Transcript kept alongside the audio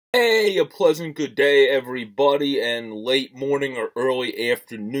Hey, a pleasant good day, everybody, and late morning or early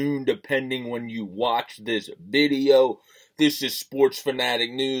afternoon, depending when you watch this video. This is Sports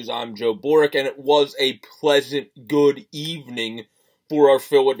Fanatic News. I'm Joe Boric, and it was a pleasant good evening for our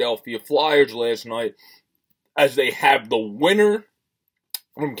Philadelphia Flyers last night, as they have the winner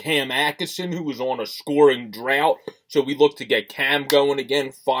from Cam Atkinson, who was on a scoring drought. So we look to get Cam going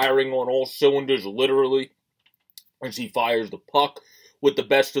again, firing on all cylinders, literally, as he fires the puck with the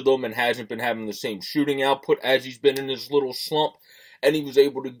best of them and hasn't been having the same shooting output as he's been in his little slump. And he was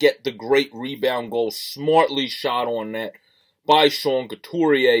able to get the great rebound goal, smartly shot on net by Sean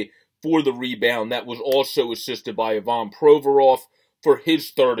Couturier for the rebound. That was also assisted by Ivan Provorov for his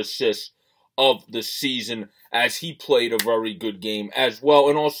third assist of the season, as he played a very good game as well.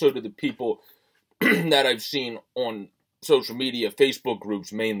 And also to the people that I've seen on social media, Facebook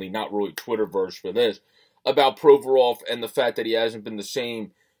groups mainly, not really Twitterverse for this, about Provorov and the fact that he hasn't been the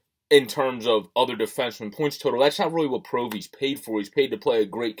same in terms of other defensemen points total. That's not really what Provy's paid for. He's paid to play a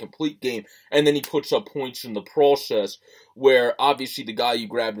great complete game, and then he puts up points in the process, where obviously the guy you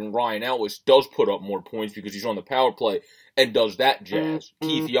grabbed in Ryan Ellis does put up more points because he's on the power play and does that jazz.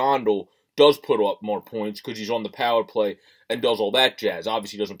 Keith Yandel does put up more points because he's on the power play and does all that jazz.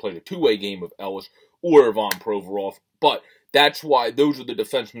 Obviously he doesn't play the two-way game of Ellis or Ivan Provorov, but that's why those are the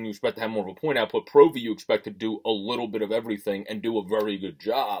defensemen you expect to have more of a point output. Provy you expect to do a little bit of everything and do a very good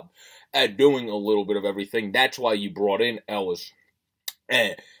job at doing a little bit of everything. That's why you brought in Ellis,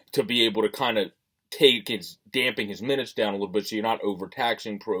 to be able to kind of damping his minutes down a little bit so you're not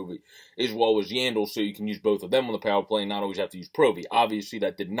overtaxing Provy, as well as Yandel, so you can use both of them on the power play and not always have to use Provy. Obviously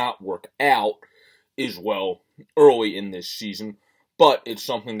that did not work out as well early in this season, but it's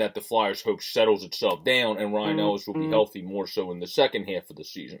something that the Flyers hope settles itself down, and Ryan Ellis will be healthy more so in the second half of the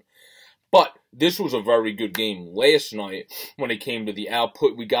season. But this was a very good game last night when it came to the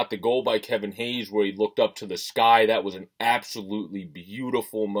output. We got the goal by Kevin Hayes where he looked up to the sky. That was an absolutely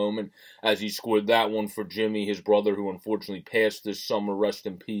beautiful moment as he scored that one for Jimmy, his brother, who unfortunately passed this summer. Rest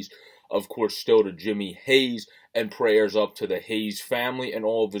in peace, of course, still to Jimmy Hayes, and prayers up to the Hayes family and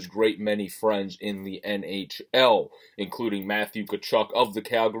all of his great many friends in the NHL, including Matthew Tkachuk of the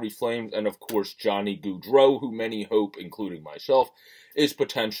Calgary Flames, and of course Johnny Gaudreau, who many hope, including myself, is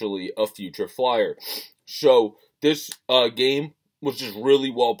potentially a future Flyer. So this game was just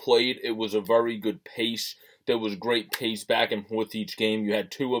really well played. It was a very good pace. There was great pace back and forth each game. You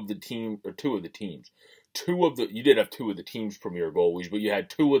had you did have two of the team's premier goalies, but you had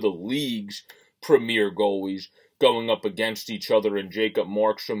two of the league's premier goalies going up against each other, in Jacob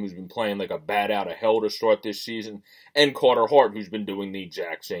Markstrom, who's been playing like a bat out of hell to start this season, and Carter Hart, who's been doing the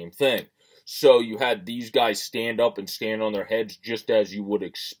exact same thing. So you had these guys stand up and stand on their heads just as you would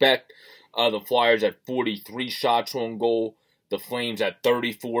expect. The Flyers had 43 shots on goal, the Flames had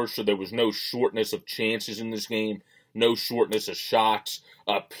 34, so there was no shortness of chances in this game, no shortness of shots.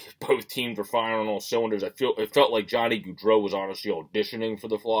 Both teams were firing on all cylinders. It felt like Johnny Gaudreau was honestly auditioning for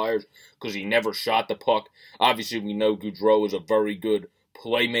the Flyers because he never shot the puck. Obviously, we know Gaudreau is a very good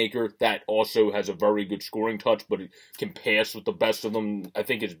playmaker that also has a very good scoring touch, but it can pass with the best of them. I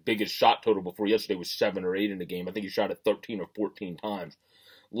think his biggest shot total before yesterday was 7 or 8 in the game. I think he shot it 13 or 14 times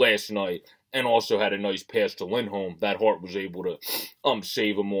last night, and also had a nice pass to Lindholm that Hart was able to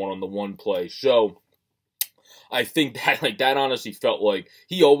save him on the one play. So I think that honestly felt like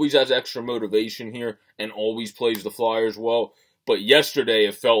he always has extra motivation here and always plays the Flyers well. But yesterday,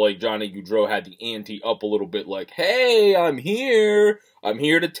 it felt like Johnny Gaudreau had the ante up a little bit, like, hey, I'm here. I'm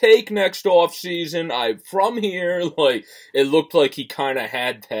here to take next offseason. I'm from here. Like, it looked like he kind of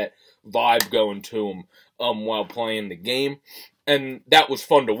had that vibe going to him while playing the game. And that was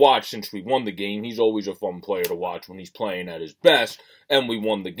fun to watch since we won the game. He's always a fun player to watch when he's playing at his best, and we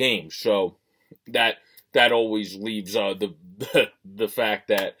won the game. So that always leaves the fact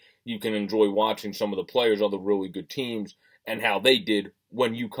that you can enjoy watching some of the players on the really good teams and how they did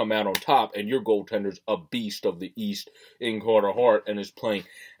when you come out on top and your goaltender's a beast of the East in Carter Hart and is playing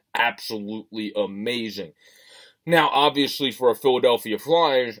absolutely amazing. Now, obviously, for a Philadelphia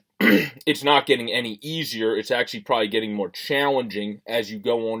Flyers, it's not getting any easier. It's actually probably getting more challenging as you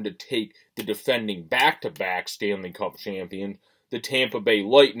go on to take the defending back-to-back Stanley Cup champions, the Tampa Bay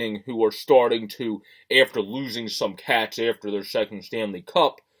Lightning, who are starting to, after losing some cats after their second Stanley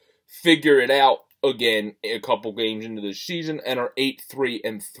Cup, figure it out again a couple games into the season and are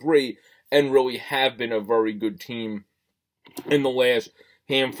 8-3-3 and really have been a very good team in the last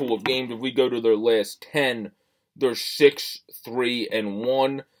handful of games. If we go to their last 10, they're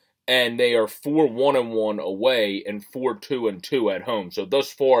 6-3-1, and they are 4-1-1 away and 4-2-2 at home. So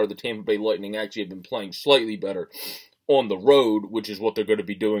thus far, the Tampa Bay Lightning actually have been playing slightly better on the road, which is what they're going to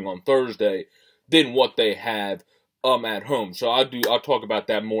be doing on Thursday, than what they have at home. So I'll talk about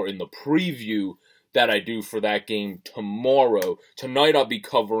that more in the preview that I do for that game tomorrow. Tonight I'll be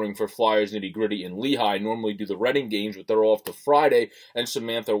covering for Flyers Nitty Gritty in Lehigh. I normally do the Reading games, but they're off to Friday, and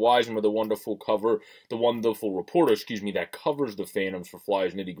Samantha Wiseman, the wonderful reporter, that covers the Phantoms for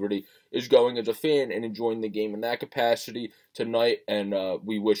Flyers Nitty Gritty, is going as a fan and enjoying the game in that capacity tonight, and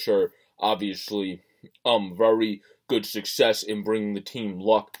we wish her, obviously, very good success in bringing the team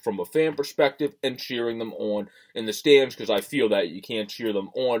luck from a fan perspective and cheering them on in the stands, because I feel that you can't cheer them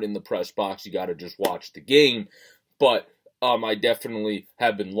on in the press box. You got to just watch the game. But I definitely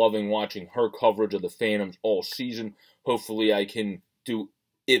have been loving watching her coverage of the Phantoms all season. Hopefully I can do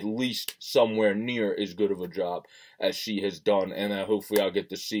at least somewhere near as good of a job as she has done, and hopefully I'll get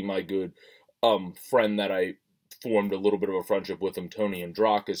to see my good friend that I formed a little bit of a friendship with him, Tony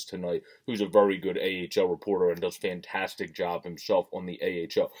Andrakis, tonight, who's a very good AHL reporter and does a fantastic job himself on the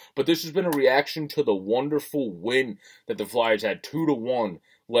AHL. But this has been a reaction to the wonderful win that the Flyers had 2-1,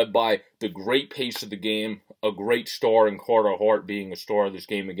 led by the great pace of the game, a great star in Carter Hart being a star of this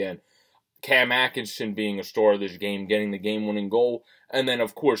game again, Cam Atkinson being a star of this game, getting the game-winning goal, and then,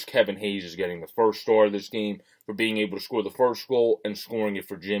 of course, Kevin Hayes is getting the first star of this game for being able to score the first goal and scoring it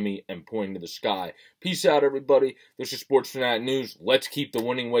for Jimmy and pointing to the sky. Peace out, everybody. This is Sports Fanatic News. Let's keep the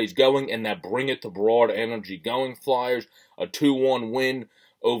winning ways going, and that bring it to broad energy going, Flyers. A 2-1 win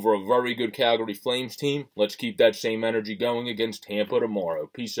over a very good Calgary Flames team. Let's keep that same energy going against Tampa tomorrow.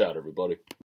 Peace out, everybody.